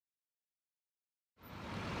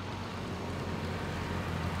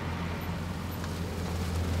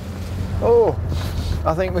Oh,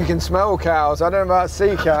 I think we can smell cows. I don't know about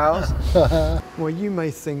see cows. Well, you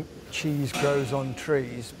may think cheese grows on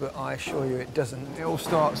trees, but I assure you it doesn't. It all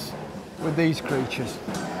starts with these creatures.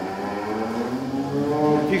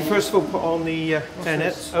 You can first of all put on the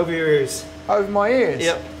hairnets over your ears. Over my ears?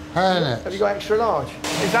 Yep. Hairnets. Have you got extra large?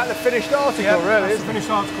 Is that the finished article, Yep, really? that's the finished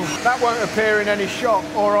article. That won't appear in any shop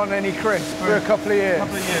or on any crisp for a couple of years. A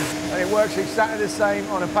couple of years. And it works exactly the same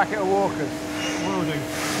on a packet of Walkers. Will do,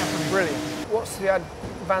 definitely. Brilliant. What's the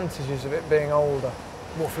advantages of it being older?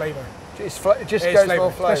 More flavour. It just goes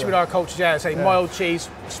more flavour. Especially with our cultures, yeah. Say mild cheese,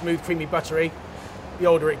 smooth, creamy, buttery. The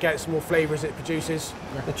older it gets, the more flavour as it produces.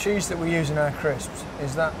 Yeah. The cheese that we use in our crisps,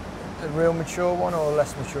 is that a real mature one or a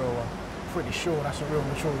less mature one? Pretty sure that's a real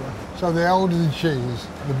mature one. So the older the cheese,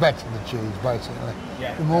 the better the cheese, basically.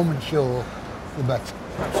 Yeah. The more mature, the better.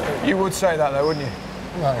 Absolutely. You would say that though, wouldn't you?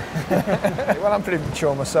 Well, Well, I'm pretty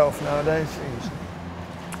mature myself nowadays.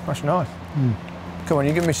 That's nice. Come on,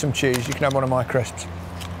 you give me some cheese, you can have one of my crisps.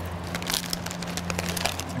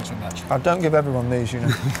 Thanks so much. I don't give everyone these, you know.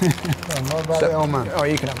 what about the old man? Oh,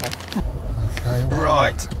 you can have one. Okay.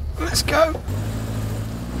 Right, let's go.